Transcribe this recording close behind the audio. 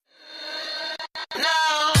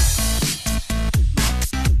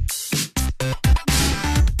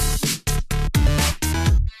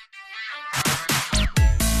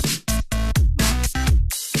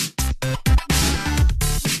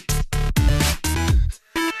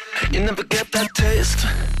You never get that taste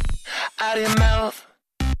out of your mouth.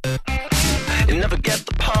 You never get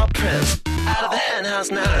the paw print out of the hen house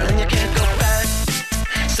now. And you can't go back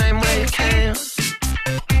same way you came.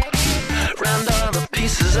 Round all the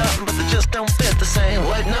pieces up, but they just don't fit the same.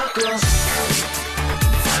 White knuckles,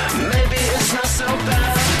 maybe it's not so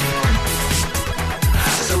bad.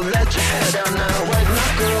 So let your hair down now, white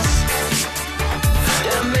knuckles.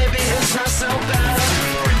 Yeah, maybe it's not so bad.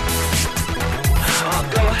 Oh,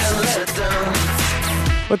 go ahead and let it down.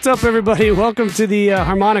 What's up, everybody? Welcome to the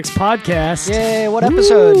Harmonics Podcast. Yay, what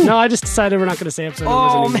episode? Woo! No, I just decided we're not going to say episode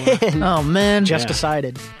numbers anymore. Oh, man. Just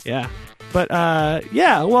decided. Yeah. But,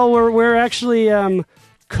 well, we're actually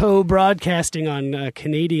co-broadcasting on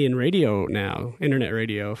Canadian radio now, internet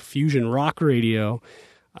radio, fusion rock radio.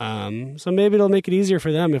 So maybe it'll make it easier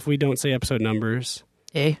for them if we don't say episode numbers.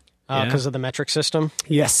 Eh? Because of the metric system?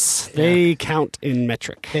 Yes, they count in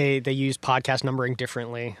metric. They use podcast numbering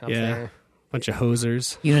differently up there. Bunch of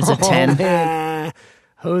hosers. Units of 10.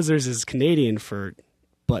 Hosers is Canadian for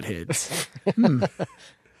buttheads.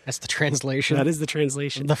 That's the translation. That is the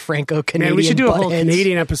translation. The Franco-Canadian Man, we should do a whole buttheads.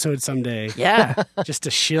 Canadian episode someday. Yeah. Just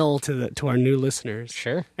to shill to our new listeners.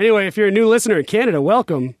 Sure. Anyway, if you're a new listener in Canada,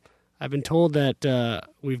 welcome. I've been told that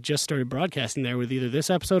we've just started broadcasting there with either this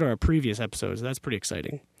episode or a previous episode, so that's pretty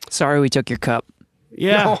exciting. Sorry we took your cup.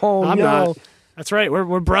 Yeah, No, I'm no. not. That's right.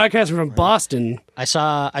 We're broadcasting from Boston. I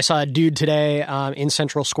saw a dude today in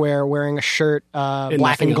Central Square wearing a shirt, black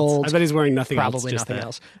nothing and else. gold. I bet he's wearing nothing else. Probably just nothing that.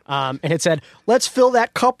 else. And it said, "Let's fill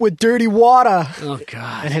that cup with dirty water." Oh,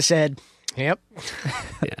 God. And I said, "Yep."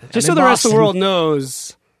 Yeah. Just so in the rest of the Boston. world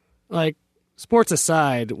knows, like, sports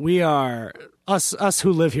aside, we are, us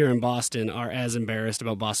who live here in Boston are as embarrassed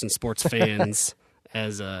about Boston sports fans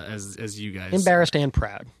as you guys. Embarrassed and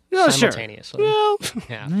proud. Oh, sure. Simultaneously. Well,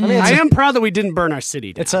 Yeah. I mean, I am proud that we didn't burn our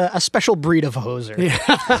city down. it's a special breed of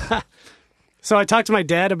hoser. So I talked to my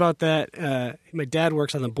dad about that. My dad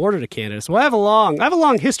works on the border to Canada, so I have a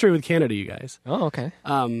long history with Canada, you guys. Oh, okay.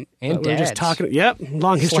 And And we're just dads. talking. Yep,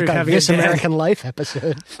 long It's history like of a having This a dad. American Life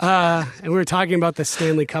episode. And we were talking about the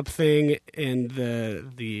Stanley Cup thing and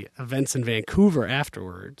the events in Vancouver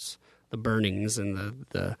afterwards, the burnings and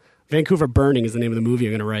the Vancouver Burning is the name of the movie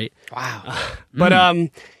I'm going to write. Wow.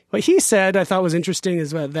 But what he said I thought was interesting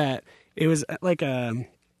is that it was like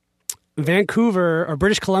Vancouver or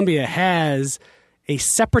British Columbia has a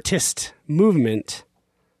separatist movement,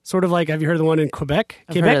 sort of like, have you heard of the one in Quebec?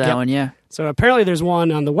 I've heard of that Yep. one, yeah. So apparently there's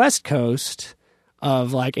one on the West Coast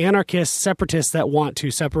of like anarchist separatists that want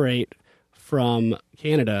to separate from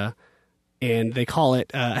Canada, and they call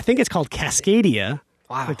it, I think it's called Cascadia,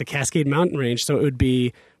 like the Cascade Mountain Range. So it would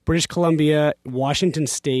be British Columbia, Washington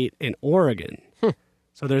State, and Oregon.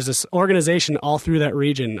 So there's this organization all through that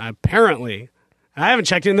region. Apparently, I haven't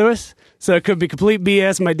checked into this, so it could be complete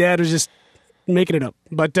BS. My dad was just making it up.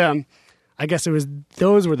 But I guess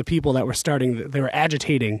those were the people that were they were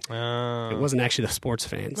agitating. It wasn't actually the sports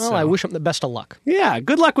fans. Well, so. I wish them the best of luck. Yeah,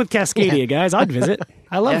 good luck with Cascadia, guys. I'd visit.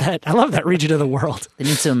 I love that. I love that region of the world. They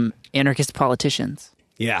need some anarchist politicians.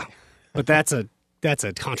 Yeah, but that's a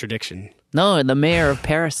contradiction. No, the mayor of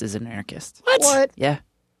Paris is an anarchist. What? Yeah.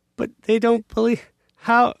 But they don't believe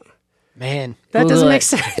how. Man, That Google doesn't it. make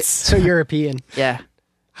sense. so European. Yeah.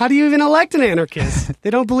 How do you even elect an anarchist? They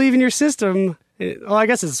don't believe in your system. Well, I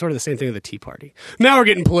guess it's sort of the same thing with the Tea Party. Now we're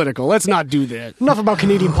getting political. Let's not do that. Enough about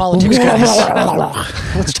Canadian politics, guys.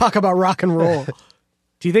 Let's talk about rock and roll.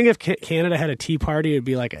 Do you think if Canada had a Tea Party, it would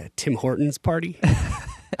be like a Tim Hortons party?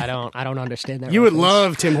 I don't understand that. You would reference.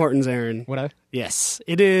 love Tim Hortons, Aaron. Would I? Yes,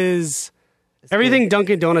 it is. Everything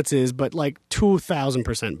Dunkin' Donuts is, but like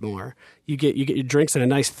 2,000% more. You get your drinks in a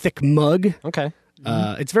nice thick mug. Okay.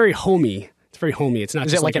 It's very homey. It's very homey. It's not.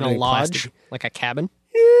 Is just it like in a everything lodge, plastic. like a cabin?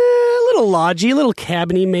 Yeah, a little lodgy, a little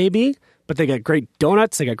cabiny maybe. But they got great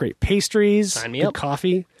donuts. They got great pastries. Sign me good up.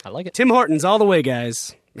 coffee. I like it. Tim Hortons all the way,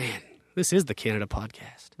 guys. Man, this is the Canada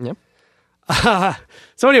podcast. Yep.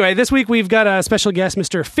 So anyway, this week we've got a special guest,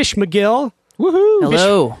 Mr. Fish McGill. Woohoo!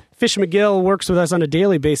 Hello. Fish McGill works with us on a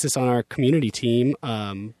daily basis on our community team,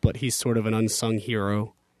 but he's sort of an unsung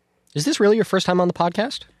hero. Is this really your first time on the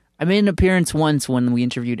podcast? I made an appearance once when we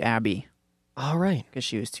interviewed Abby All right. because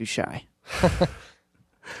she was too shy.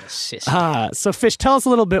 Sissy. So Fish, tell us a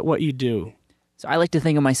little bit what you do. So I like to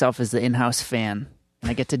think of myself as the in-house fan.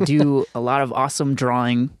 And I get to do a lot of awesome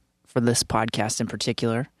drawing for this podcast in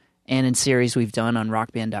particular, and in series we've done on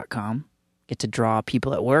rockband.com. Get to draw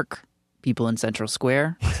people at work, people in Central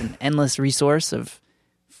Square. It's an endless resource of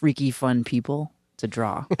freaky, fun people to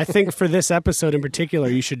draw. I think for this episode in particular,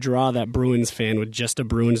 you should draw that Bruins fan with just a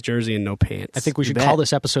Bruins jersey and no pants. I think we should bet. call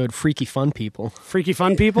this episode Freaky Fun People. Freaky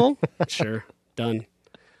fun people? Sure. Done.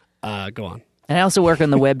 Go on. And I also work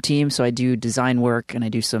on the web team, so I do design work and I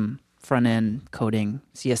do some front-end coding,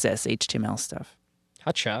 CSS, HTML stuff.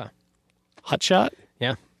 Hotshot. Hotshot?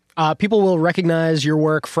 Yeah. People will recognize your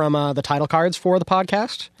work from the title cards for the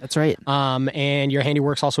podcast. That's right. And your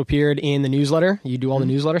handiwork's also appeared in the newsletter. You do all the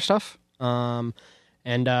newsletter stuff.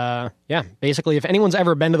 Basically, if anyone's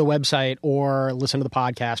ever been to the website or listened to the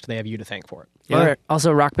podcast, they have you to thank for it. Yeah. Or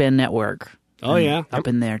also Rock Band Network. Oh, yeah. Up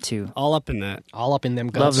in there, too. All up in that. All up in them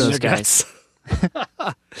Love guts. those Their guys.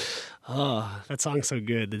 guts. Oh, that song's so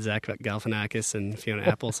good. The Zach Galifianakis and Fiona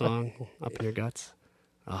Apple song, Up in Your Guts.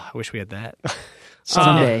 Oh, I wish we had that.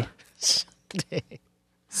 Someday.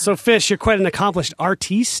 So, Fish, you're quite an accomplished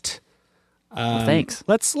artiste. Well, thanks.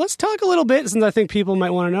 Let's talk a little bit, since I think people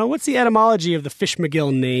might want to know. What's the etymology of the Fish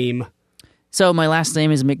McGill name? So my last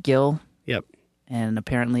name is McGill, Yep. and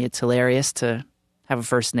apparently it's hilarious to have a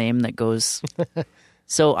first name that goes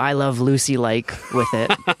so I Love Lucy-like with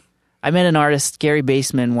it. I met an artist, Gary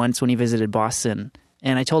Baseman, once when he visited Boston,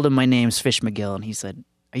 and I told him my name's Fish McGill, and he said,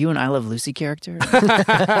 "Are you an I Love Lucy character?"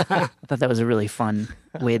 I thought that was a really fun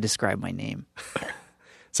way to describe my name.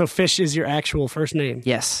 So Fish is your actual first name?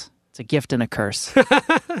 Yes. It's a gift and a curse.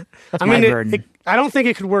 I my mean, burden. I don't think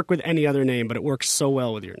it could work with any other name, but it works so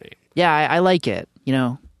well with your name. Yeah, I like it, you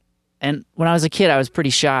know. And when I was a kid, I was pretty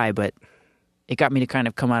shy, but it got me to kind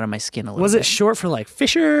of come out of my skin a little Was bit. it short for like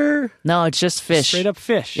Fisher? No, it's just Fish. Straight up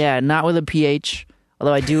Fish. Yeah, not with a PH,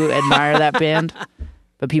 although I do admire that band.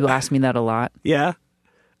 But people ask me that a lot. Yeah.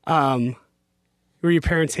 Were your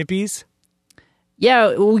parents hippies? Yeah,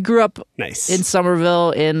 well, we grew up Nice. in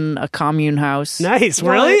Somerville in a commune house. Nice.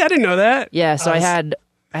 Really? I didn't know that. Yeah, so I had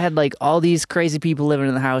like all these crazy people living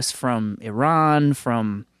in the house from Iran,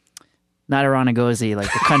 from not Iranagozi,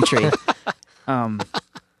 like the country,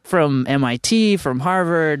 from MIT, from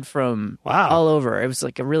Harvard, from Wow. all over. It was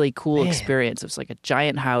like a really cool experience. It was like a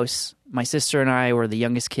giant house. My sister and I were the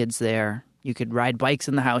youngest kids there. You could ride bikes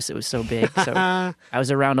in the house. It was so big. So I was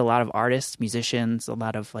around a lot of artists, musicians, a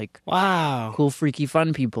lot of like Wow. cool, freaky,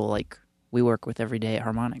 fun people like we work with every day at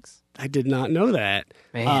Harmonics. I did not know that.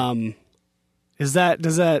 Man. Does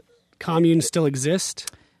that commune still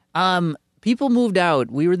exist? People moved out.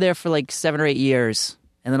 We were there for like 7 or 8 years,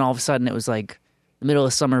 and then all of a sudden it was like the middle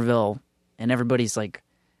of Somerville, and everybody's like,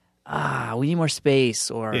 we need more space,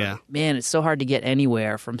 or Yeah. man, it's so hard to get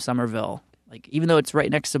anywhere from Somerville. Like, even though it's right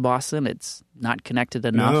next to Boston, it's not connected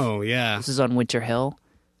enough. No, yeah. This is on Winter Hill.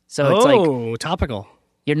 So it's like topical.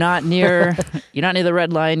 you're not near the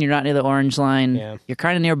red line, you're not near the orange line. Yeah. You're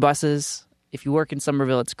kind of near buses. If you work in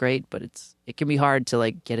Somerville, it's great, but it can be hard to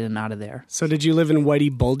like get in and out of there. So did you live in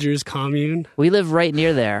Whitey Bulger's commune? We live right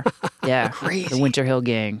near there. Yeah. Crazy. The Winter Hill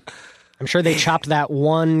gang. I'm sure they chopped that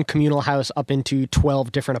one communal house up into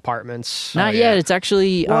 12 different apartments. Not yet. It's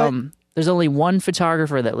actually What? there's only one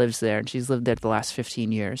photographer that lives there, and she's lived there the last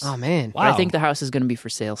 15 years. Oh, man. But I think the house is going to be for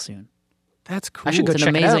sale soon. That's cool. I should go It's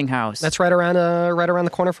an check it amazing out. house. That's right around the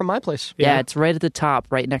corner from my place. Yeah, it's right at the top,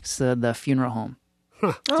 right next to the funeral home. So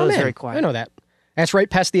it's man. very quiet. I know that. That's right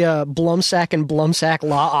past the Blumsack and Blumsack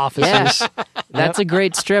law offices. Yes, that's a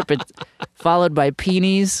great strip. It's followed by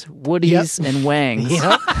Peenies, Woodies, and Wangs.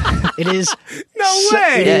 Yep. It is. No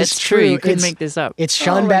way! It Yeah, is it's true. You couldn't It's- make this up. It's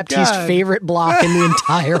Sean my Baptiste's God. favorite block in the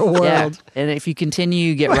entire world. Yeah, and if you continue,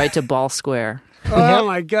 you get right to Ball Square. Oh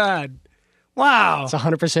my God! Wow. It's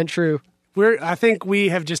 100% true. I think we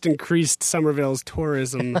have just increased Somerville's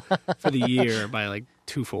tourism for the year by like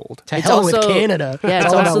twofold. To hell with Canada. Yeah, it's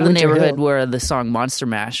all about also the Winter neighborhood Hill. where the song Monster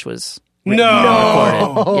Mash was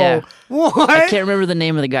No. recorded. Yeah. What? I can't remember the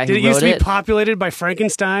name of the guy Did who it used wrote to be it. populated by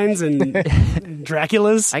Frankensteins and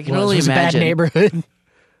Draculas? I can Well, only it was imagine. a bad neighborhood.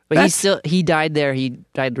 But he died there. He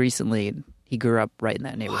died recently. And he grew up right in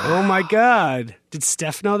that neighborhood. Oh my God! Did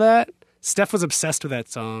Steph know that? Steph was obsessed with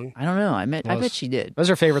that song. I don't know. I bet she did. That was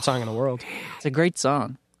her favorite song in the world. It's a great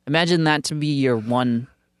song. Imagine that to be your one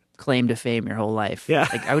claim to fame your whole life. Yeah.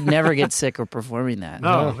 Like, I would never get sick of performing that.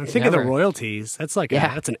 Oh, and think of the never. royalties. That's like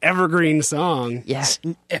Yeah. that's an evergreen song. Yeah.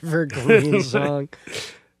 Evergreen song.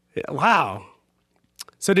 Yeah, wow.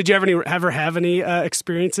 So, did you ever have any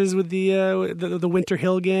experiences with the Winter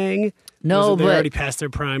Hill gang? No, they but already passed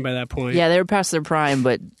their prime by that point. yeah, they were past their prime,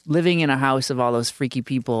 but living in a house of all those freaky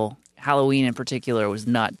people, Halloween in particular, was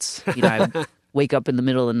nuts. You know, I'd wake up in the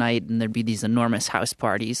middle of the night and there'd be these enormous house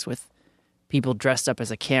parties with people dressed up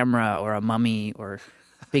as a camera or a mummy or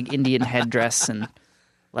big Indian headdress and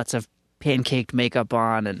lots of pancaked makeup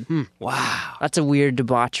on and Wow. lots of weird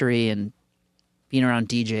debauchery and being around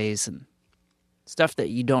DJs and stuff that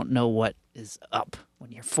you don't know what is up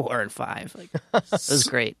when you're 4 and 5. Like, it was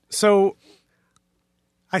great. So,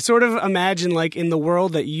 I sort of imagine, like, in the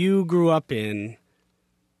world that you grew up in,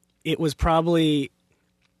 it was probably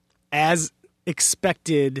as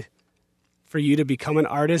expected for you to become an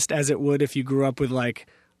artist as it would if you grew up with like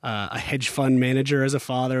a hedge fund manager as a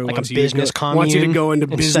father who Like wants a business commune. wants you to go into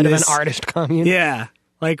instead business of an artist commune. Yeah,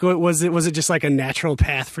 like was it just like a natural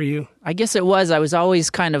path for you? I guess it was. I was always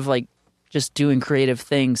kind of like just doing creative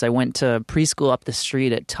things. I went to preschool up the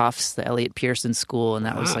street at Tufts, the Elliott Pearson School, and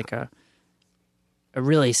that was like a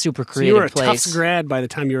really super So creative you were a place. Tufts grad by the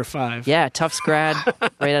time you were 5. Yeah, Tufts grad,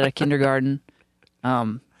 right out of kindergarten.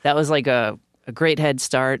 That was like a great head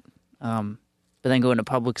start. But then going to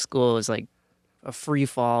public school was like a free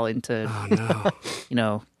fall into,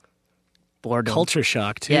 boredom. Culture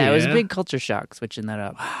shock too. Yeah, it was a big culture shock switching that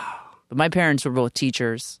up. Wow. But my parents were both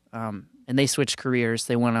teachers, and they switched careers.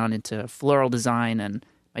 They went on into floral design, and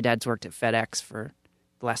my dad's worked at FedEx for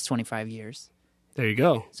the last 25 years. There you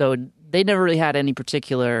go. So they never really had any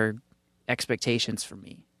particular expectations for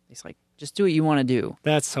me. It's like, just do what you want to do.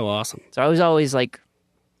 That's so awesome. So I was always like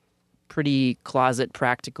pretty closet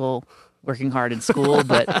practical, working hard in school,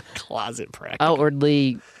 but Closet practical.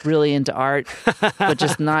 outwardly really into art, but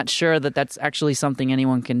just not sure that that's actually something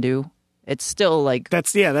anyone can do. It's still like...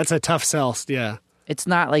 That's a tough sell. Yeah. It's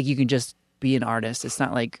not like you can just be an artist. It's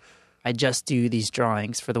not like I just do these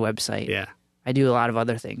drawings for the website. Yeah. I do a lot of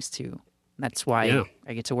other things too. That's why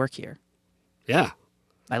I get to work here. Yeah.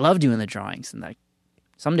 I love doing the drawings, and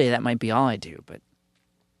someday that might be all I do, but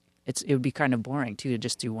it would be kind of boring too to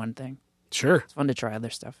just do one thing. Sure. It's fun to try other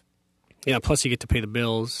stuff. Yeah, plus you get to pay the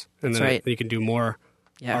bills, and That's then right. you can do more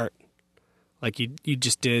art. Like you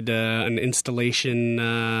just did an installation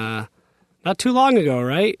not too long ago,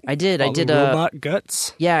 right? I did. I did Robot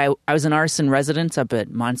Guts. Yeah, I was an artist in residence up at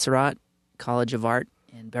Montserrat College of Art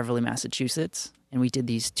in Beverly, Massachusetts, and we did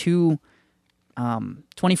these 2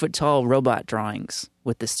 20-foot tall robot drawings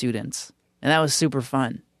with the students, and that was super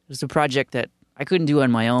fun. It was a project that I couldn't do on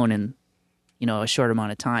my own in a short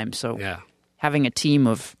amount of time. So having a team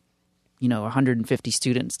of 150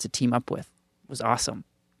 students to team up with was awesome.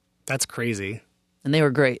 That's crazy. And they were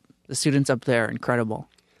great. The students up there are incredible.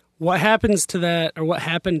 What happens to that, or what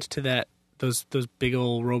happened to that? Those big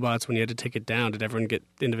old robots when you had to take it down? Did everyone get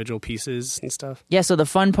individual pieces and stuff? Yeah, so the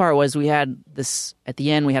fun part was we had this, at the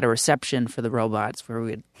end we had a reception for the robots where we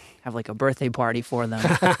would have like a birthday party for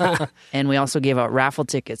them. And we also gave out raffle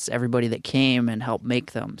tickets to everybody that came and helped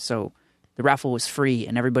make them. So the raffle was free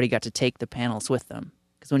and everybody got to take the panels with them.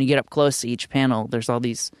 Because when you get up close to each panel, there's all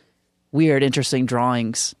these weird, interesting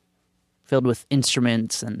drawings filled with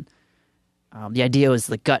instruments. And the idea was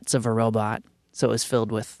the guts of a robot. So it was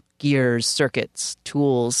filled with gears, circuits,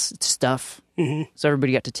 tools, stuff. Mm-hmm. So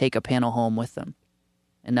everybody got to take a panel home with them.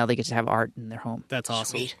 And now they get to have art in their home. That's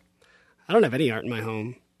awesome. Sweet. I don't have any art in my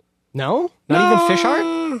home. No? Not even fish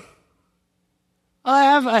art?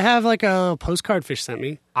 I have like a postcard Fish sent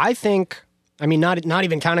me. I think, not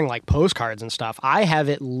even counting like postcards and stuff, I have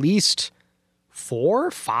at least 4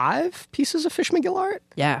 or 5 pieces of Fish McGill art.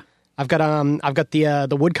 Yeah. I've got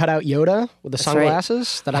the wood cutout Yoda with the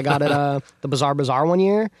sunglasses that I got at the Bizarre Bazaar one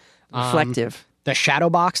year. Reflective. The shadow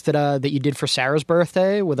box that you did for Sarah's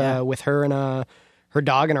birthday with her and her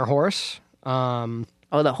dog and her horse.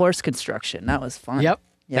 The horse construction. That was fun. Yep.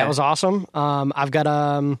 Yeah. That was awesome. I've got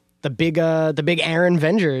the big Aaron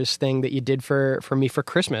Vengers thing that you did for me for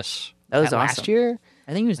Christmas. That was last awesome. year.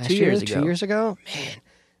 I think it was Last 2 year, years ago. 2 years ago. Man,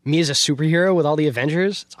 me as a superhero with all the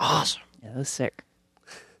Avengers. It's awesome. Yeah, that was sick.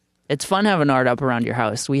 It's fun having art up around your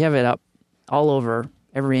house. We have it up all over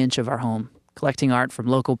every inch of our home, collecting art from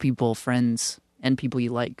local people, friends, and people you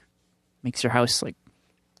like. Makes your house like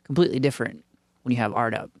completely different when you have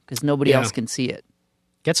art up because nobody else can see it.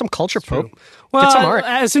 Get some culture, Pope. Well, Get some art.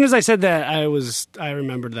 As soon as I said that, I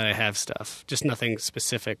remembered that I have stuff, just nothing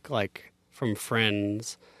specific, like from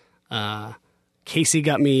friends. Casey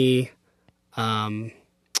got me,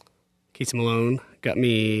 Casey Malone got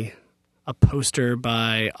me a poster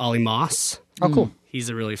by Ollie Moss. Oh, cool. He's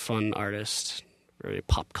a really fun artist, very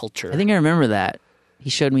pop culture. I think I remember that. He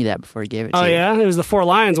showed me that before he gave it to you. Oh, yeah? It was the Four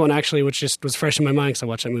Lions one, actually, which just was fresh in my mind because I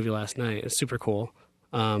watched that movie last night. It's super cool.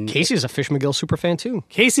 Casey's a Fish McGill super fan, too.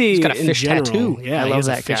 Casey, He's got a in fish general, tattoo. Yeah, I he love has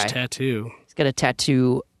a that fish guy. tattoo. He's got a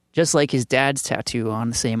tattoo just like his dad's tattoo on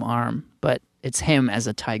the same arm, but it's him as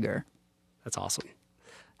a tiger. That's awesome.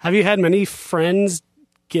 Have you had many friends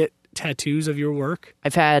get tattoos of your work?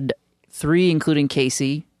 I've had 3, including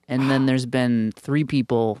Casey, and then there's been 3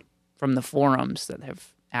 people from the forums that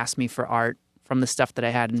have asked me for art from the stuff that I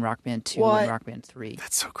had in Rock Band 2 and Rock Band 3.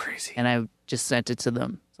 That's so crazy. And I just sent it to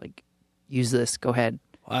them. It's like, use this, go ahead.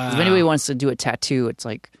 Wow. If anybody wants to do a tattoo, it's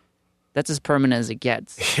like, that's as permanent as it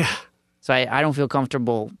gets. Yeah. So I don't feel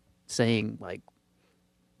comfortable saying, like,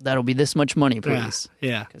 that'll be this much money, please.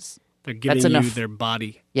 Yeah. 'Cause They're giving that's you enough. their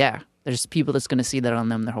body. Yeah, there's people that's going to see that on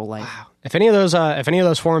them their whole life. If any of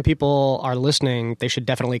those forum people are listening, they should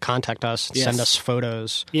definitely contact us. Yes. Send us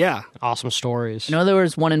photos. Yeah. Awesome stories. You know, there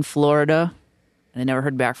was one in Florida, and I never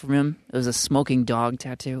heard back from him. It was a smoking dog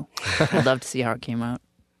tattoo. I'd love to see how it came out.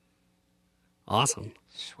 Awesome.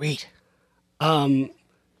 Sweet.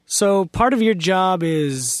 So part of your job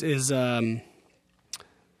is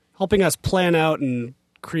helping us plan out and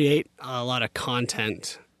create a lot of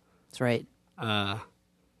content. That's right.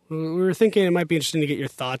 We were thinking it might be interesting to get your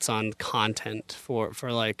thoughts on content for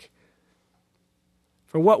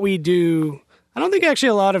what we do. I don't think actually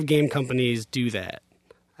a lot of game companies do that.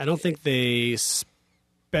 I don't think they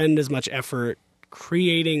spend as much effort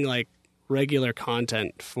creating like regular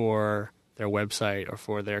content for their website or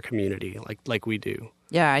for their community like we do.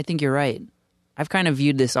 Yeah, I think you're right. I've kind of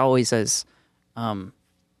viewed this always as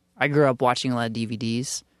I grew up watching a lot of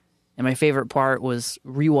DVDs, and my favorite part was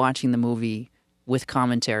rewatching the movie with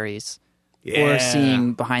commentaries or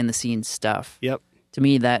seeing behind-the-scenes stuff. Yep. To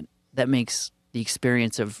me, that makes the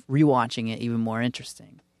experience of rewatching it even more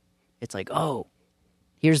interesting. It's like, oh,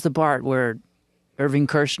 here's the part where Irving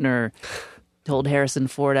Kershner told Harrison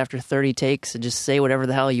Ford after 30 takes to just say whatever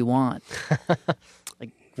the hell you want.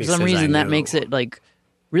 Like for some reason, that makes it like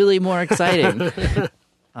really more exciting.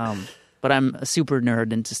 But I'm a super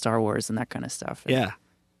nerd into Star Wars and that kind of stuff. And Yeah.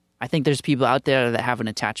 I think there's people out there that have an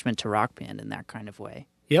attachment to Rock Band in that kind of way.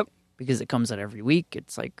 Yep. Because it comes out every week.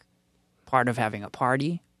 It's like part of having a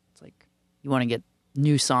party. It's like you want to get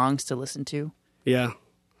new songs to listen to. Yeah.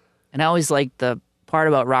 And I always like the part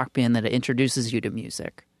about Rock Band that it introduces you to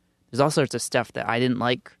music. There's all sorts of stuff that I didn't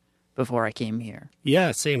like before I came here,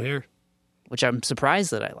 Yeah, same here. which I'm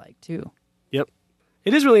surprised that I like too. Yep.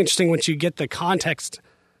 It is really interesting once you get the context,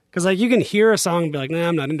 because like you can hear a song and be like, nah,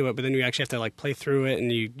 I'm not into it, but then you actually have to like play through it and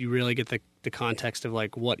you really get the context of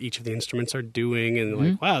like what each of the instruments are doing and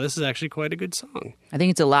like, wow, this is actually quite a good song. I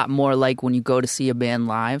think it's a lot more like when you go to see a band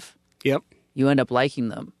live, Yep. you end up liking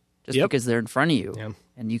them just Yep. because they're in front of you. Yeah.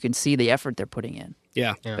 And you can see the effort they're putting in.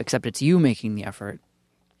 Yeah. Except it's you making the effort,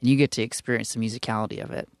 and you get to experience the musicality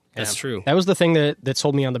of it. That's true. That was the thing that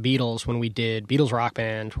sold me on the Beatles when we did Beatles Rock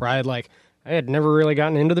Band, where I had never really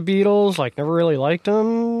gotten into the Beatles, like never really liked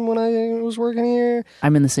them when I was working here.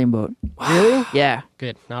 I'm in the same boat. Really? Yeah.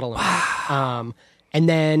 Good, not alone. And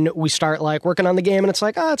then we start like working on the game, and it's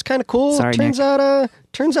like, oh, it's kind of cool. Sorry, turns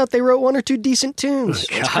out they wrote one or two decent tunes.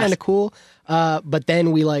 It's kind of cool. But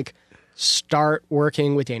then we like start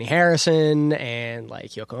working with Danny Harrison, and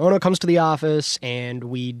like Yoko Ono comes to the office, and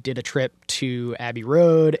we did a trip to Abbey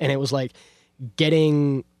Road, and it was like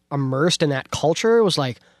getting immersed in that culture. It was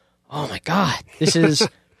like, oh my God, this is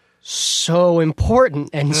so important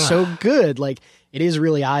and so good. Like it is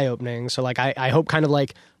really eye-opening. So like I hope kind of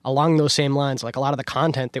like along those same lines, like a lot of the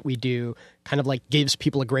content that we do kind of like gives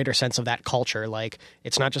people a greater sense of that culture. Like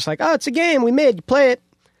it's not just like, oh, it's a game we made, you play it.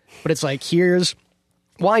 But it's like, here's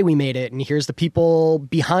why we made it, and here's the people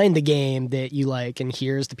behind the game that you like, and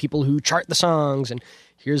here's the people who chart the songs, and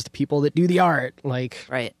here's the people that do the art. Like,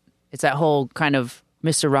 Right. It's that whole kind of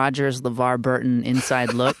Mr. Rogers, LeVar Burton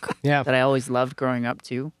inside look Yeah. that I always loved growing up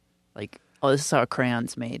too. Like, oh, this is how a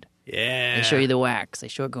crayon's made. Yeah. They show you the wax. They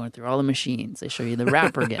show it going through all the machines. They show you the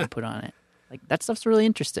wrapper getting put on it. Like, that stuff's really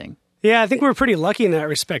interesting. Yeah, I think we're pretty lucky in that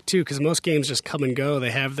respect too, because most games just come and go.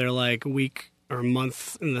 They have their like week or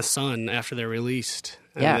month in the sun after they're released,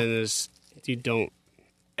 and Yeah. then you don't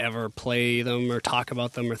ever play them or talk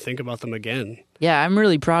about them or think about them again. Yeah, I'm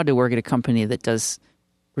really proud to work at a company that does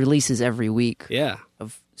releases every week Yeah.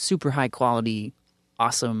 of super high quality,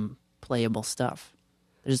 awesome, playable stuff.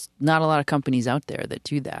 There's not a lot of companies out there that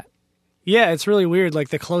do that. Yeah, it's really weird. Like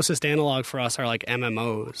the closest analog for us are like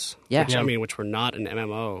MMOs. Yeah. Which we're not an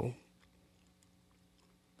MMO,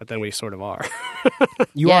 but then we sort of are.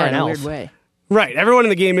 you yeah, are in an a elf. weird way. Right. Everyone in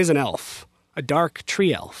the game is an elf, a dark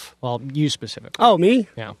tree elf. Well, you specifically. Oh, me?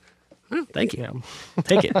 Yeah. Oh, thank you. Yeah.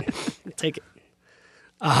 Take it. Take it.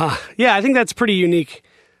 Yeah, I think that's pretty unique.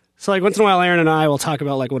 So, like, once in a while, Aaron and I will talk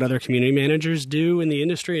about, like, what other community managers do in the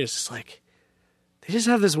industry. It's just like, they just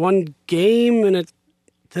have this one game, and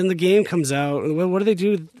then the game comes out. And what do they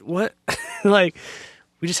do? What? Like,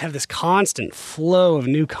 we just have this constant flow of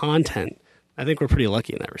new content. I think we're pretty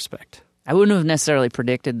lucky in that respect. I wouldn't have necessarily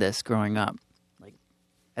predicted this growing up. Like,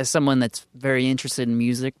 as someone that's very interested in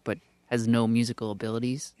music but has no musical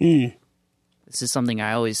abilities, this is something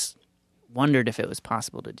I always wondered if it was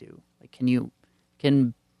possible to do. Like,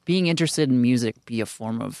 can being interested in music be a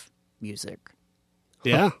form of music?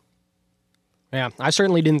 Yeah. Yeah. I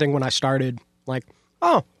certainly didn't think when I started, like,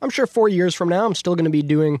 oh, I'm sure 4 years from now I'm still going to be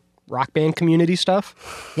doing rock band community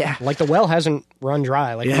stuff. Yeah. Like the well hasn't run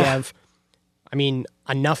dry. Like we Yeah. have, I mean,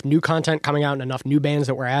 enough new content coming out and enough new bands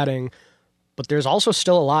that we're adding, but there's also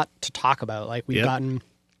still a lot to talk about. Like we've Yep. gotten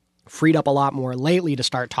freed up a lot more lately to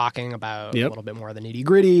start talking about Yep. a little bit more of the nitty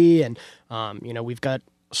gritty. And, we've got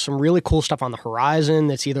some really cool stuff on the horizon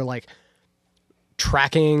that's either like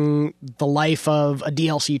tracking the life of a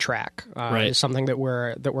DLC track Right. is something that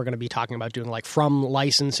we're going to be talking about doing, like from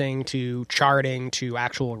licensing to charting to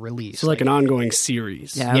actual release. It's like an ongoing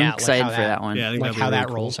series. Yeah, I'm Yeah, like excited how for that- that one. Yeah, I think like that'd be how really that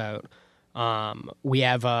cool. rolls out. We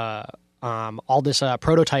have all this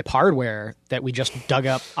prototype hardware that we just dug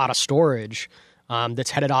up out of storage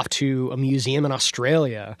that's headed off to a museum in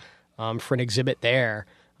Australia for an exhibit there.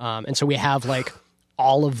 And so we have like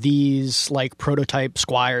all of these like prototype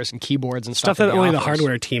Squires and keyboards and Stuff stuff. that in only the office.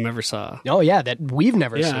 hardware team ever saw. Oh yeah, that we've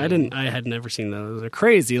never seen. Yeah, I had never seen those. They're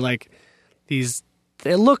crazy. Like these,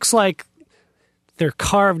 it looks like they're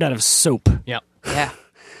carved out of soap. Yep. Yeah.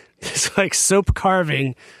 It's like soap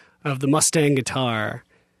carving of the Mustang guitar.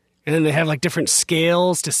 And then they have like different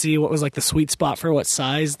scales to see what was like the sweet spot for what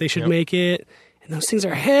size they should make it. And those things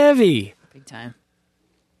are heavy. Big time.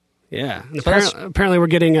 Yeah. And that's- apparently we're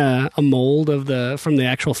getting a mold from the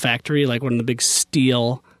actual factory, like one of the big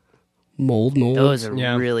steel molds. Those are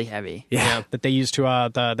Yeah. really heavy. Yeah. That they use to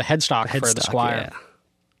the headstock for the Headstock, Squire. yeah.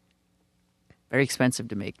 Very expensive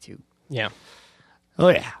to make, too. Yeah. Oh,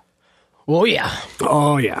 yeah. Well, yeah.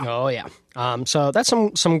 Oh, yeah. Oh yeah. So that's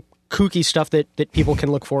some kooky stuff that people can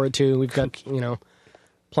look forward to. We've got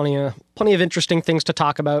plenty of interesting things to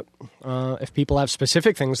talk about. If people have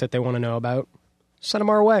specific things that they want to know about, send them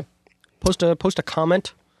our way. Post a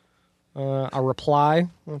comment, a reply,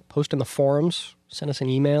 post in the forums. Send us an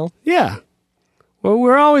email. Yeah. Well,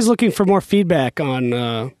 we're always looking for more feedback on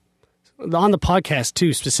the podcast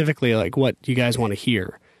too, specifically like what you guys want to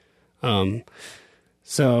hear.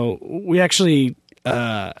 So we actually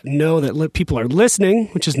know that people are listening,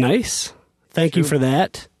 which is nice. Thank you for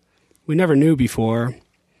that. We never knew before.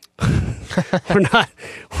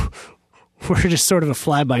 We're just sort of a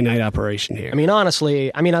fly-by-night operation here. I mean,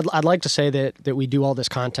 honestly, I'd like to say that we do all this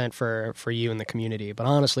content for you and the community, but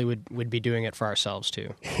honestly, we'd be doing it for ourselves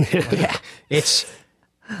too. Yeah,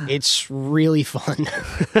 it's really fun.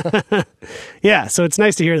 Yeah, so it's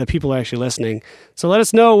nice to hear that people are actually listening. So let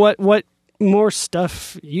us know what more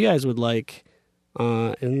stuff you guys would like.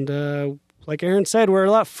 And like Aaron said, we're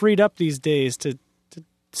a lot freed up these days to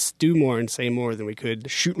do more and say more than we could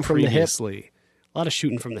Shooting from the hip. previously. A lot of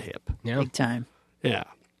shooting from the hip. Yeah. Big time. Yeah.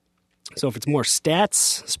 So if it's more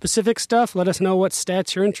stats-specific stuff, let us know what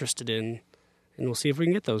stats you're interested in, and we'll see if we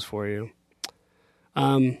can get those for you.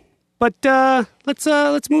 But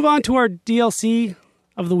let's move on to our DLC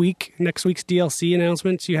of the week. Next week's DLC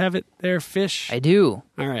announcements. You have it there, Fish? I do.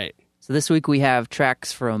 All right. So this week we have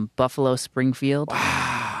tracks from Buffalo Springfield.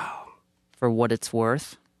 Wow. For what it's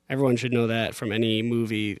worth. Everyone should know that from any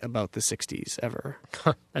movie about the 60s ever.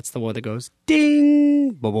 That's the one that goes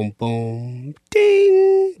ding, boom, boom, boom,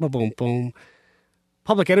 ding, boom, boom, boom.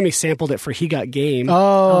 Public Enemy sampled it for He Got Game.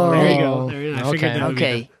 Oh, There you go. There you go. I figured that would be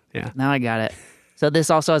Okay. the- yeah. Now I got it. So this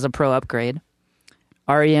also has a pro upgrade.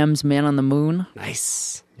 REM's Man on the Moon.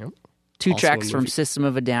 Nice. Two Also tracks a from movie. System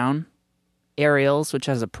of a Down. Aerials, which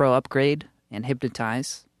has a pro upgrade, and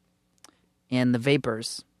Hypnotize. And The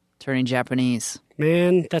Vapors, Turning Japanese.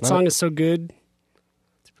 Man, that song is so good.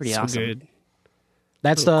 It's pretty so awesome. good.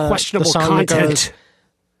 That's the Questionable the song content.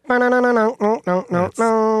 That goes,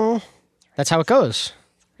 no. That's how it goes.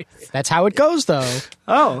 That's how it goes, though.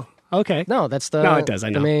 Oh, okay. No, that's the. No, it does, I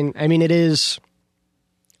know. I mean, it is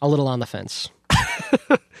a little on the fence.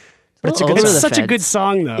 But it's a good Over song. the Such a fence. good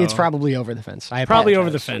song, though. It's probably over the fence. I probably over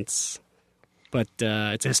the apologize. fence. But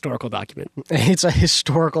it's a historical document. It's a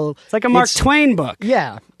historical. It's like a Mark it's- Twain book.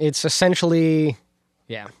 Yeah, it's essentially.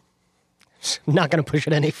 Yeah, not going to push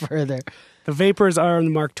it any further. The Vapors are the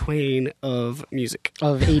Mark Twain of music.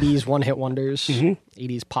 Of 80s one-hit wonders, Mm-hmm.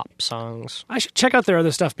 80s pop songs. I should check out their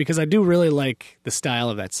other stuff because I do really like the style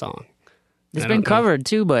of that song. It's I been don't know. covered,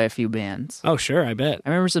 too, by a few bands. Oh, sure, I bet. I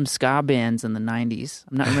remember some ska bands in the 90s.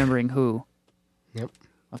 I'm not remembering who. Yep.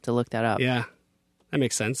 I'll have to look that up. Yeah, that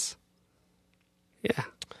makes sense. Yeah.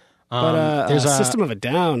 There's But a System of a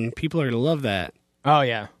Down, people are going to love that. Oh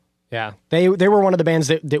yeah, yeah. They were one of the bands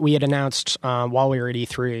that we had announced while we were at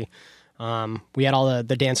E3. We had all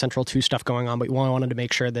the Dance Central 2 stuff going on, but we wanted to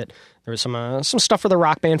make sure that there was some stuff for the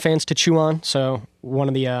Rock Band fans to chew on. So one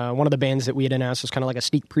of the bands that we had announced was kind of like a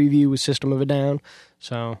sneak preview with System of a Down.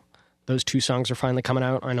 So those 2 songs are finally coming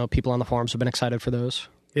out. I know people on the forums have been excited for those.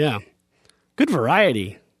 Yeah. Good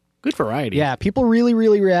variety. Good variety. Yeah, people really,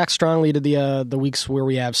 really react strongly to the weeks where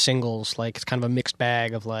we have singles. Like, it's kind of a mixed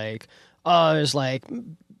bag of like, there's like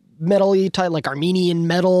metal-y type, like Armenian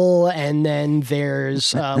metal, and then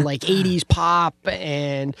there's like 80s pop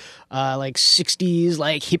and like 60s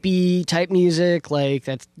like hippie type music. Like,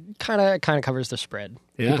 that kind of covers the spread.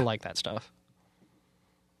 Yeah. People like that stuff.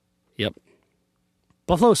 Yep.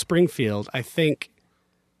 Buffalo Springfield, I think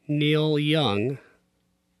Neil Young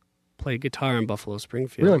played guitar in Buffalo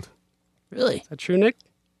Springfield. Really? Really? Is that true, Nick?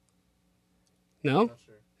 No?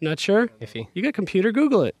 Not sure? Iffy. You got computer,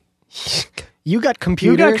 Google it. You got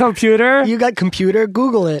computer. You got computer. You got computer.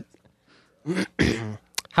 Google it.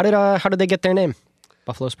 How did they get their name?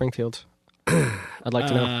 Buffalo Springfield. I'd like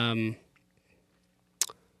to know.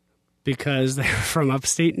 Because they're from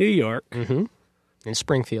upstate New York In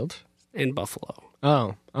Springfield. and Buffalo.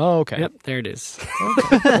 Oh, okay. Yep, there it is.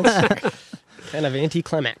 Kind of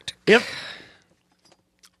anticlimactic. Yep.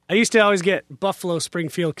 I used to always get Buffalo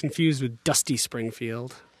Springfield confused with Dusty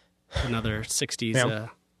Springfield, another 60s Yeah.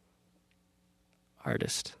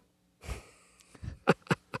 Artist.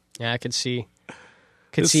 Yeah, I could see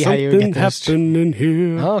There's how you would get something this. happening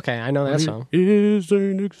here. Oh, okay, I know that song. It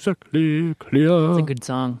isn't exactly clear. It's a good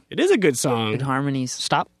song. It is a good song. Good harmonies.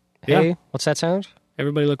 Stop. Yeah. Hey, what's that sound?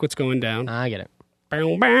 Everybody look what's going down. I get it.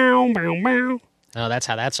 Bow, bow, bow, bow. Oh, that's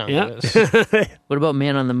how that song Yeah. goes. What about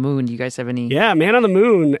Man on the Moon? Do you guys have any? Yeah, Man on the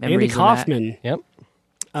Moon, Andy Memories of that. Kaufman. Yep.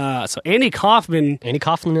 So Andy Kaufman, Andy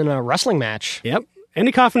Kaufman in a wrestling match. yep.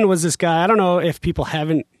 Andy Kaufman was this guy. I don't know if people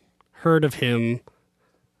haven't heard of him.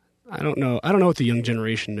 I don't know what the young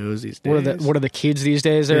generation knows these days. What are the kids these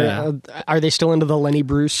days? Are they still into the Lenny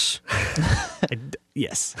Bruce?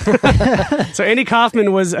 Yes. So Andy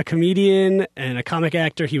Kaufman was a comedian and a comic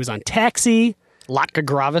actor. He was on Taxi. Latka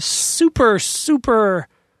Gravis? Super, super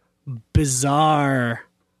bizarre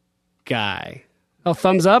guy. Oh,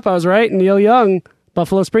 thumbs up. I was right. Neil Young,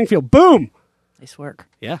 Buffalo Springfield. Boom. Nice work.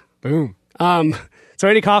 Yeah. Boom. So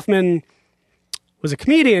Andy Kaufman was a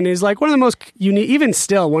comedian. He's like one of the most unique, even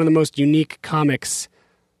still, one of the most unique comics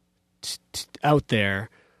out there.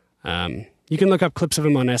 You can look up clips of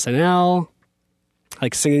him on SNL,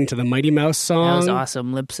 like singing to the Mighty Mouse song. That was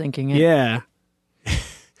awesome. Lip syncing it. Yeah.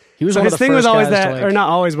 He was So one his of the thing first was always guys that, to, like, or not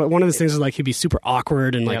always, but one of his things was like he'd be super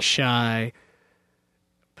awkward and like Yep. shy,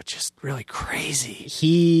 but just really crazy.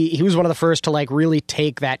 he was one of the first to like really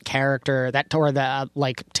take that character,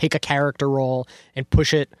 like take a character role and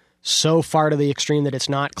push it so far to the extreme that it's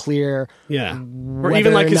not clear. Yeah. Or whether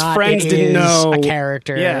even like or his not friends it didn't is know a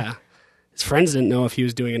character. Yeah. His friends didn't know if he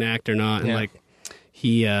was doing an act or not. And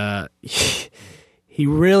Yeah. like he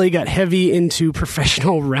really got heavy into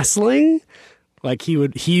professional wrestling. Like he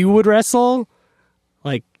would wrestle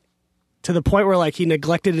like to the point where like he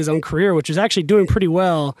neglected his own career, which was actually doing pretty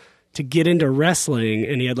well, to get into wrestling.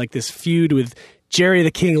 And he had like this feud with Jerry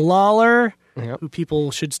the King Lawler, Yep. who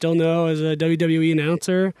people should still know as a WWE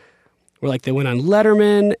announcer. Where like they went on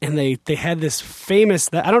Letterman and they had this famous,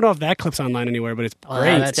 I don't know if that clip's online anywhere, but it's Oh,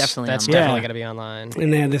 great. that's definitely That's online. definitely Yeah. got to be online.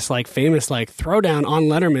 And they had this like famous like throwdown on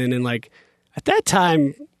Letterman, and like at that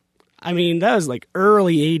time, I mean that was like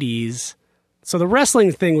early '80s, so the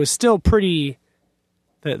wrestling thing was still pretty.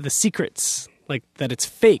 The secrets, like that it's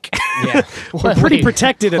fake, Yeah. were pretty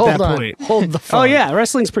protected at Hold that on. point. Hold the phone. Oh yeah,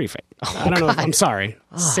 wrestling's pretty fake. I don't know. I'm sorry.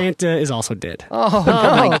 Santa is also dead. Oh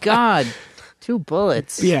my God. 2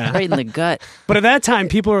 bullets. Yeah. Right in the gut. But at that time,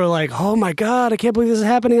 people were like, "Oh my god, I can't believe this is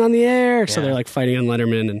happening on the air!" So Yeah. they're like fighting on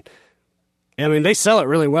Letterman, and I mean they sell it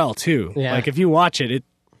really well too. Yeah. Like if you watch it,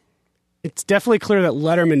 it's definitely clear that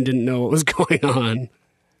Letterman didn't know what was going on.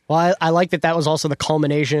 Well, I like that was also the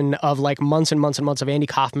culmination of like months and months and months of Andy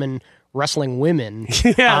Kaufman wrestling women.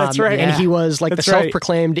 Yeah, that's right. And he was like That's the right.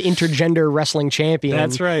 self-proclaimed intergender wrestling champion.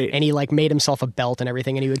 That's right. And he like made himself a belt and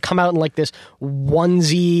everything. And he would come out in like this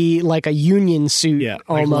onesie, like a union suit, Yeah,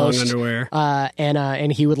 like almost long underwear.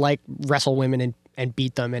 And he would like wrestle women and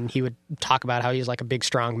beat them. And he would talk about how he's like a big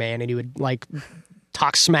strong man, and he would like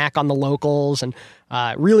talk smack on the locals, and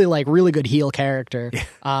really good heel character.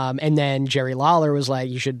 And then Jerry Lawler was like,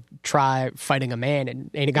 "You should try fighting a man," and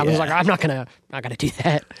Andy Kaufman was like, "I'm not gonna do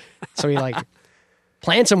that." So he like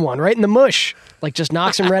plants him one right in the mush, like just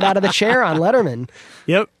knocks him right out of the chair on Letterman.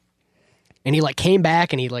 Yep. And he like came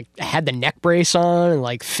back and he like had the neck brace on and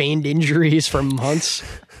like feigned injuries for months.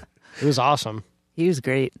 It was awesome. He was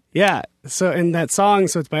great. Yeah. So in that song,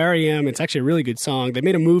 so it's by REM. It's actually a really good song. They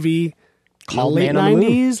made a movie Called late Man on the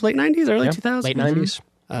Moon. '90s, early Yeah, 2000s, late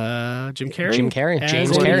 90s. Jim Carrey. Jim Carrey. as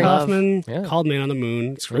James Andy Carrey. Kaufman, Yeah. called Man on the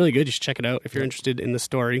Moon. It's really good. You should check it out if you're interested in the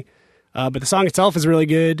story. But the song itself is really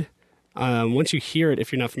good. Once you hear it,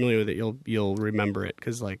 if you're not familiar with it, you'll remember it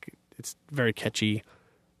because like it's very catchy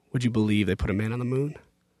Would you believe they put a man on the moon?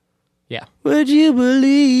 Yeah. Would you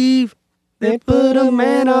believe they put a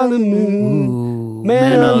man on the moon? Ooh,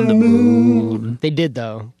 Man on the moon. They did,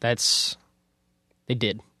 though. They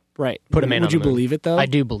did. Right. Put a man on Would you the moon. believe it, though? I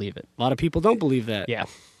do believe it. A lot of people don't believe that. Yeah.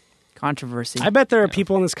 Controversy. I bet there are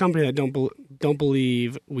people in this company that don't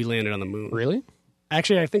believe we landed on the moon. Really?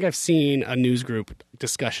 Actually, I think I've seen a news group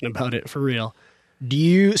discussion about it for real. Do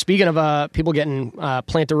you, speaking of people getting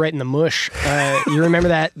planted right in the mush, you remember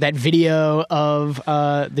that video of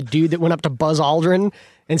the dude that went up to Buzz Aldrin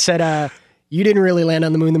and said, you didn't really land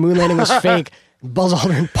on the moon landing was fake. Buzz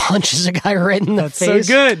Aldrin punches a guy right in the face.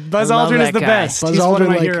 So good. Buzz I love Aldrin is that the guy. best. Buzz He's Aldrin, one of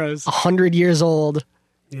my like heroes. 100 years old,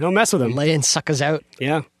 You don't mess with him. laying suckers out.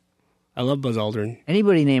 Yeah. I love Buzz Aldrin.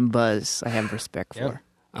 Anybody named Buzz, I have respect for.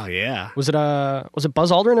 Oh, yeah. Was it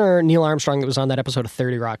Buzz Aldrin or Neil Armstrong that was on that episode of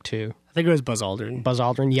 30 Rock 2? I think it was Buzz Aldrin. Buzz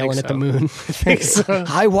Aldrin yelling at the so. moon. I think so.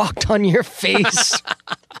 I walked on your face.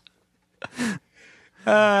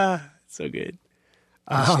 So good.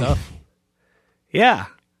 Stuff. Yeah.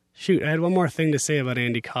 Shoot, I had one more thing to say about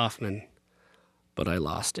Andy Kaufman, but I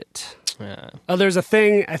lost it. Yeah. Oh, there's a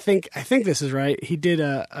thing, I think this is right. He did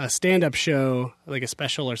a stand-up show, like a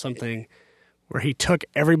special or something, where he took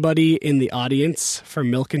everybody in the audience for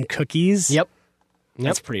milk and cookies. Yep.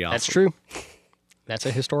 That's pretty awesome. That's true. That's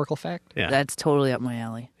a historical fact. Yeah. That's totally up my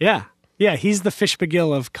alley. Yeah. Yeah, he's the Fish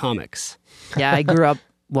McGill of comics. Yeah, I grew up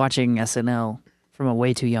watching SNL from a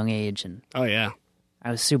way too young age, and Oh, yeah.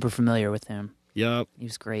 I was super familiar with him. Yup. He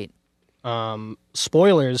was great.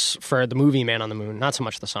 Spoilers for the movie Man on the Moon, not so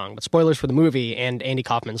much the song, but spoilers for the movie and Andy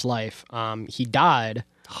Kaufman's life. He died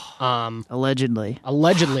Allegedly.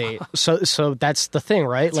 allegedly. So that's the thing,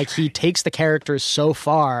 right? Like he takes the characters so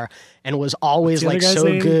far and was always What's the like other guy's so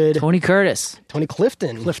name? good. Tony Curtis. Tony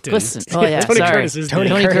Clifton. Listen. Oh, yeah. Tony sorry. Curtis is Tony,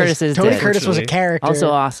 dead. Curtis. is Tony dead. Curtis was a character Also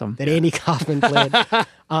awesome. that Andy Kaufman played.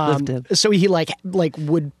 Lived him. So he like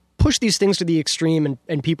would push these things to the extreme,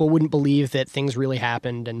 and people wouldn't believe that things really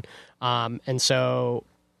happened, and so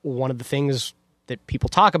one of the things that people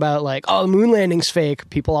talk about, like, oh, the moon landing's fake,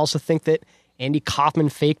 people also think that Andy Kaufman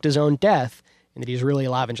faked his own death and that he's really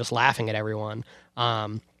alive and just laughing at everyone,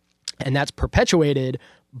 and that's perpetuated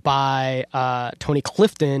by Tony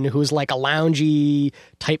Clifton, who's like a loungy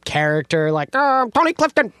type character, like, oh, I'm Tony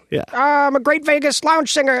Clifton, Yeah. I'm a great Vegas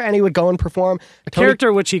lounge singer, and he would go and perform.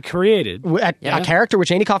 Character which he created. A character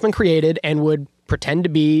which Andy Kaufman created and would pretend to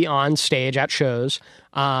be on stage at shows.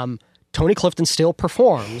 Tony Clifton still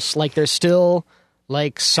performs. Like there's still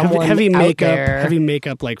like someone heavy out makeup, there. heavy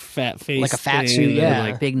makeup, like fat face, Like a fat thing, suit, and, yeah.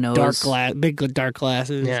 like Big nose. big dark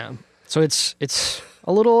glasses. Yeah. So it's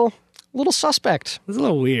a little suspect. It's a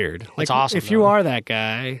little weird. Like, awesome, if you though. are that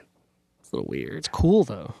guy, it's a little weird. It's cool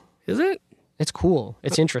though. Is it? It's cool.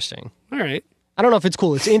 It's interesting. All right. I don't know if it's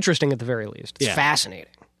cool. It's interesting at the very least. It's Yeah.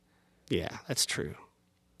 fascinating. Yeah, that's true.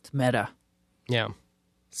 It's meta. Yeah.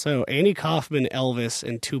 So Andy Kaufman, Elvis,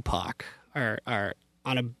 and Tupac are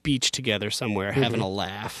on a beach together somewhere having a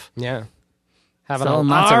laugh. Yeah. Having Selling a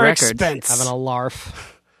lots of Our records. expense. having a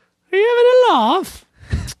larf. Are you having a laugh?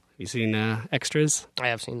 You seen Extras? I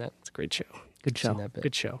have seen that. It's a great show. Good show. Seen that bit.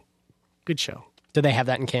 Good show. Good show. Do they have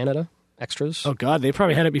that in Canada? Extras? Oh God, they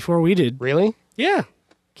probably had it before we did. Really? Yeah,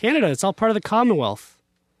 Canada. It's all part of the Commonwealth.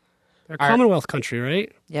 They're a Commonwealth country,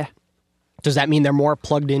 right? Yeah. Does that mean they're more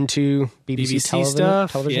plugged into BBC, BBC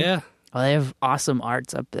stuff. television? Yeah. Oh, they have awesome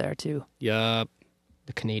arts up there, too. Yup.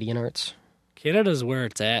 The Canadian arts. Canada's where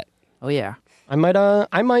it's at. Oh, yeah. I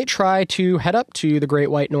might try to head up to the Great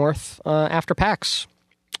White North after PAX.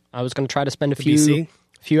 I was going to try to spend a BC?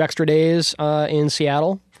 few extra days in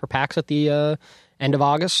Seattle for PAX at the end of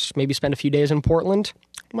August. Maybe spend a few days in Portland.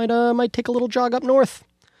 Might take a little jog up north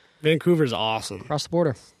Vancouver's awesome. across the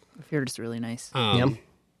border. I've heard it's really nice. Yep.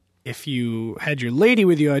 If you had your lady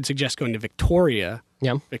with you, I'd suggest going to Victoria.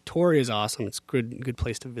 Yeah. Victoria's awesome. It's a good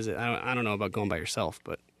place to visit. I don't know about going by yourself,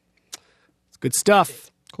 but it's good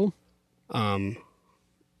stuff. Cool. I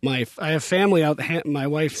have family out. My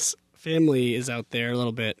wife's family is out there a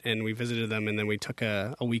little bit, and we visited them, and then we took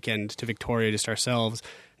a weekend to Victoria just ourselves.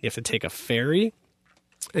 You have to take a ferry,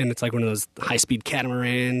 and it's like one of those high-speed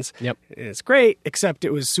catamarans. Yep. And it's great, except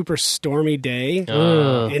it was super stormy day,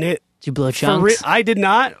 and it. Did you blow chunks? I did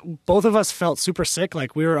not. Both of us felt super sick,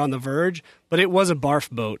 like we were on the verge, but it was a barf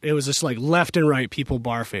boat. It was just like left and right people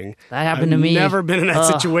barfing. That happened to me. I've never been in that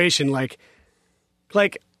situation. Like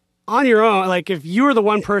on your own, like if you were the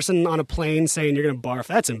one person on a plane saying you're going to barf,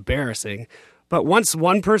 that's embarrassing. But once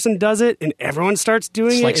one person does it and everyone starts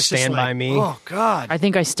doing It's it, like it's Stand just By like, Me. Oh God! I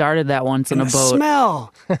think I started that once in a the boat.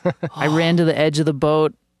 smell. I ran to the edge of the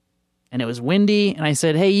boat, and it was windy, and I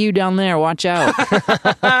said, "Hey, you down there, watch out!"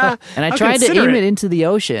 And I tried to aim it into the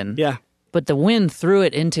ocean. Yeah. But the wind threw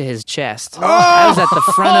it into his chest. I was at the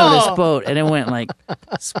front of this boat, and it went like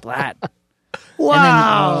splat.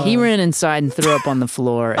 Wow. And then he ran inside and threw up on the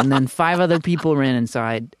floor, and then 5 other people ran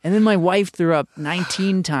inside. And then my wife threw up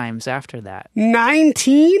 19 times after that.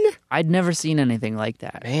 19? I'd never seen anything like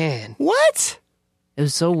that. Man. What? It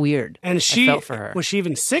was so weird. And I felt for her. Was she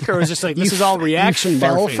even sick, or was it just like, this is all reaction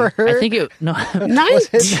fell barfing? for her? I think it... No. Was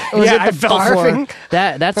it I the fell barfing? for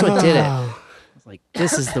her. That's what did it. I was like,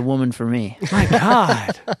 this is the woman for me. My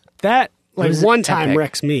God. That, like, was one time epic.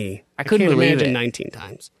 wrecks me. I couldn't can't believe imagine it. 19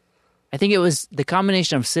 times. I think it was the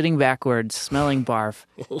combination of sitting backwards, smelling barf,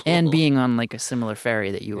 and being on like a similar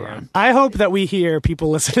ferry that you were on. I hope that we hear people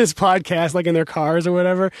listen to this podcast, like in their cars or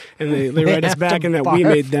whatever, and they write us have back to and that we barf.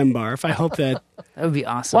 made them barf. I hope that... That would be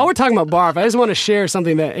awesome. While we're talking about barf, I just want to share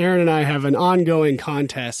something that Aaron and I have an ongoing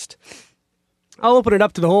contest. I'll open it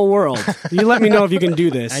up to the whole world. You let me know if you can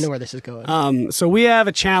do this. I know where this is going. So we have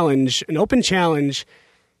a challenge, an open challenge.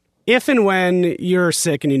 If and when you're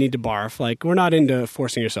sick and you need to barf, like, we're not into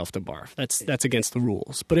forcing yourself to barf. That's against the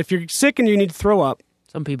rules. But if you're sick and you need to throw up,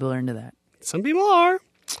 Some people are into that. some people are.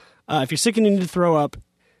 If you're sick and you need to throw up,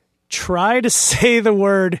 try to say the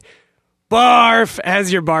word barf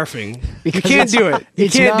as you're barfing. You can't do it. You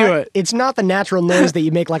can't do it. It's not the natural noise that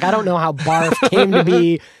you make. Like, I don't know how barf came to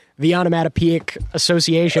be the onomatopoeic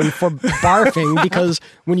association for barfing, because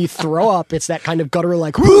when you throw up, it's that kind of guttural,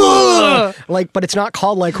 like, like, but it's not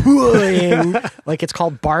called like, like, it's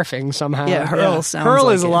called barfing somehow. Yeah, hurl sounds Hurl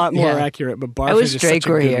like is a it. lot more Yeah. accurate, but barf I wish is just Drake such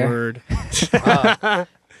a were good here. word.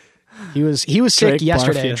 He was Drake sick barfed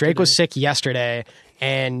yesterday. Drake yesterday. was sick yesterday,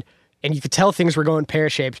 and you could tell things were going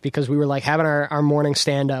pear-shaped, because we were like having our morning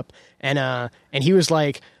stand-up, and he was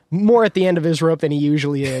like more at the end of his rope than he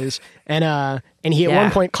usually is, and he at Yeah.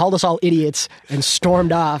 one point called us all idiots and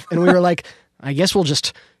stormed off, and we were like, I guess we'll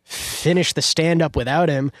just finish the stand-up without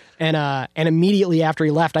him, and immediately after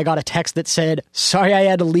he left, I got a text that said, "Sorry I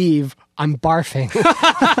had to leave, I'm barfing."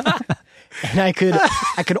 And I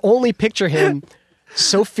could only picture him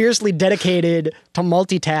so fiercely dedicated to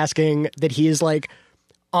multitasking that he is like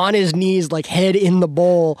on his knees, like head in the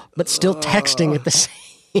bowl, but still texting at the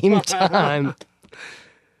same time.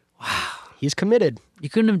 Wow. He's committed. You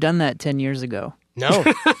couldn't have done that 10 years ago. No.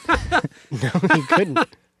 No, he couldn't.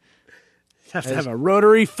 Have to have a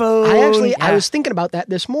rotary phone. I was thinking about that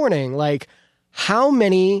this morning. Like, how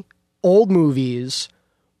many old movies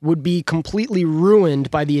would be completely ruined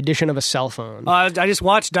by the addition of a cell phone? I just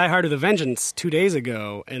watched Die Hard with a Vengeance 2 days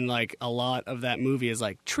ago, and like a lot of that movie is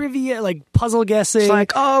like trivia, like puzzle guessing. It's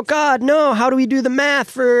like, oh God, no! How do we do the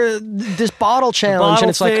math for this bottle challenge? bottle And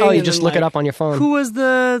it's like, thing, oh, you and just then, look it like, up on your phone. Who was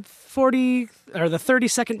the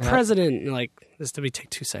 32nd president? And like, this did we take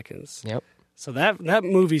 2 seconds? Yep. So that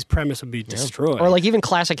movie's premise would be destroyed. Or like even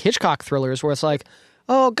classic Hitchcock thrillers, where it's like,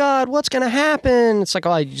 oh God, what's gonna happen? It's like,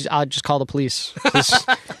 oh, I'll just call the police.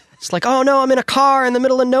 It's like, oh no, I'm in a car in the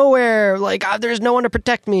middle of nowhere. Like, there's no one to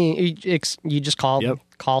protect me. You just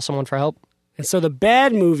call someone for help. And so the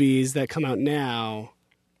bad movies that come out now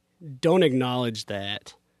don't acknowledge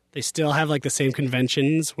that. They still have like the same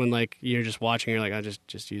conventions when like you're just watching, you're like, oh,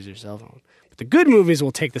 just use your cell phone. But the good movies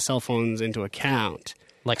will take the cell phones into account.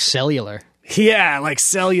 Like cellular. Yeah, like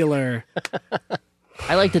cellular.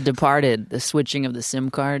 I like The Departed, the switching of the SIM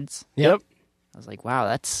cards. Yep. I was like, wow,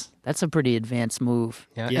 that's a pretty advanced move.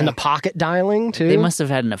 Yeah. Yeah. And the pocket dialing too. They must have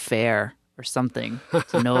had an affair or something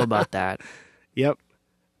to know about that. Yep.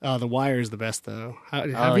 The Wire is the best though. Have Oh,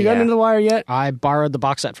 you gotten yeah. into The Wire yet? I borrowed the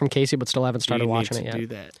box set from Casey, but still haven't started You watching need it to yet.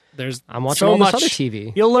 do that. There's I'm watching so all much this other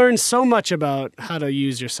TV. You'll learn so much about how to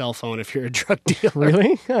use your cell phone if you're a drug dealer.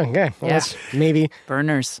 Really? Okay. Well, Yeah. maybe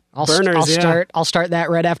Burners. I'll Burners, yeah. start that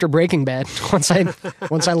right after Breaking Bad. once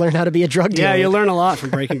I learn how to be a drug dealer. Yeah, you'll learn a lot from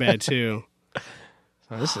Breaking Bad too.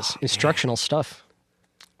 Oh, this is instructional stuff.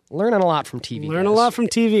 Learning a lot from TV. Learn a guys. lot from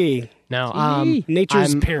TV. No,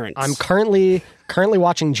 Nature's parents. I'm currently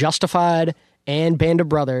watching Justified and Band of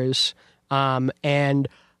Brothers, and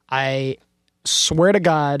I swear to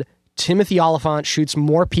God, Timothy Oliphant shoots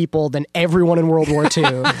more people than everyone in World War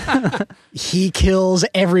II. He kills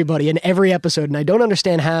everybody in every episode, and I don't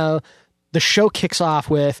understand how the show kicks off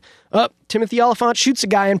with, Timothy Oliphant shoots a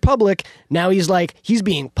guy in public. Now he's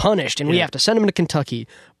being punished, and we have to send him to Kentucky.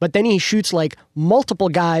 But then he shoots like multiple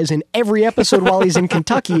guys in every episode while he's in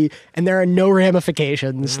Kentucky, and there are no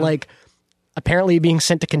ramifications. Like, apparently being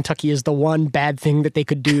sent to Kentucky is the one bad thing that they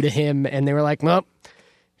could do to him, and they were like, well,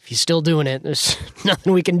 if he's still doing it, there's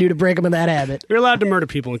nothing we can do to break him of that habit. You're allowed to murder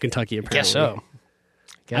people in Kentucky, apparently. Guess so.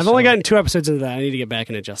 I've only gotten 2 episodes into that. I need to get back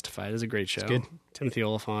into Justified. It's a great show. good. Timothy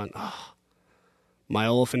Oliphant. Oh, my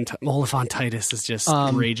Olyphantitis is just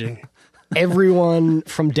raging. Everyone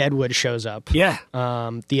from Deadwood shows up. Yeah.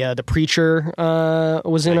 The preacher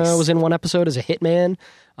was in one episode as a hitman.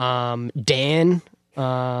 Dan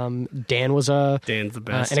was Dan's the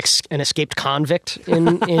best. An escaped convict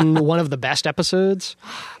in one of the best episodes.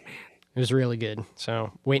 Oh, man. It was really good.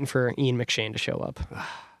 So waiting for Ian McShane to show up.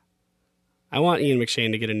 I want Ian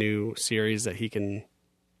McShane to get a new series that he can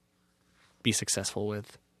be successful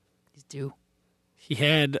with. He's due. He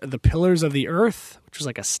had The Pillars of the Earth, which was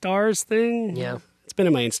like a Stars thing. Yeah. It's been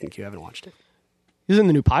in my instant queue. I haven't watched it. He's in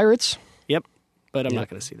the new Pirates. Yep. But I'm not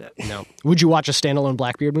going to see that. No. Would you watch a standalone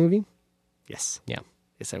Blackbeard movie? Yes. Yeah.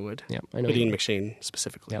 Yes, I would. Yeah, I know. With Ian McShane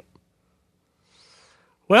specifically. Yep.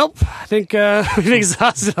 Well, I think we've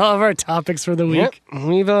exhausted all of our topics for the week. Yep.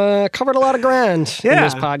 We've covered a lot of ground in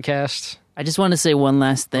this podcast. I just want to say one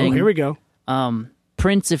last thing. Oh, here we go.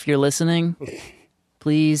 Prince, if you're listening,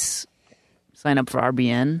 please sign up for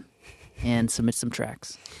RBN and submit some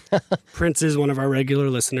tracks. Prince is one of our regular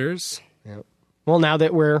listeners. Yep. Well, now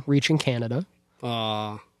that we're reaching Canada,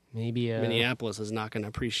 maybe Minneapolis is not going to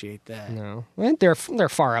appreciate that. No, well, they're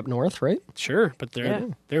far up north, right? Sure, but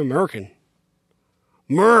they're American.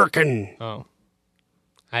 American. Oh,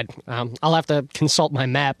 I'll have to consult my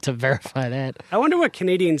map to verify that. I wonder what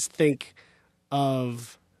Canadians think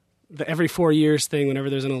of the every 4 years thing. Whenever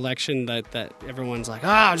there's an election, that everyone's like,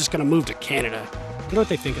 I'm just going to move to Canada. I wonder what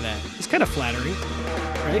they think of that. It's kind of flattering,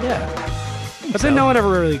 right? Yeah, but then no one ever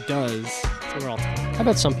really does. So we're all talking. How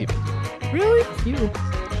about some people? Really? You?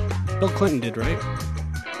 Bill Clinton did, right?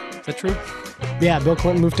 Is that true? Yeah, Bill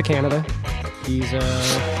Clinton moved to Canada. He's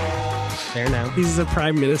there now. He's the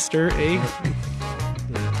prime minister, eh?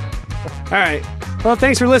 All right. Well,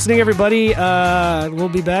 thanks for listening, everybody. We'll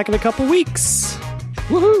be back in a couple weeks.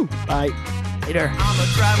 Woohoo! Bye. Later. I'm a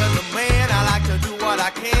traveling man. I like to do what I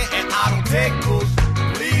can, and I don't take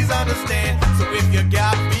bullshit. Please understand. So if you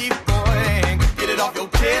got beef, boy, get it off your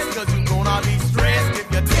chest, 'cause you're gonna be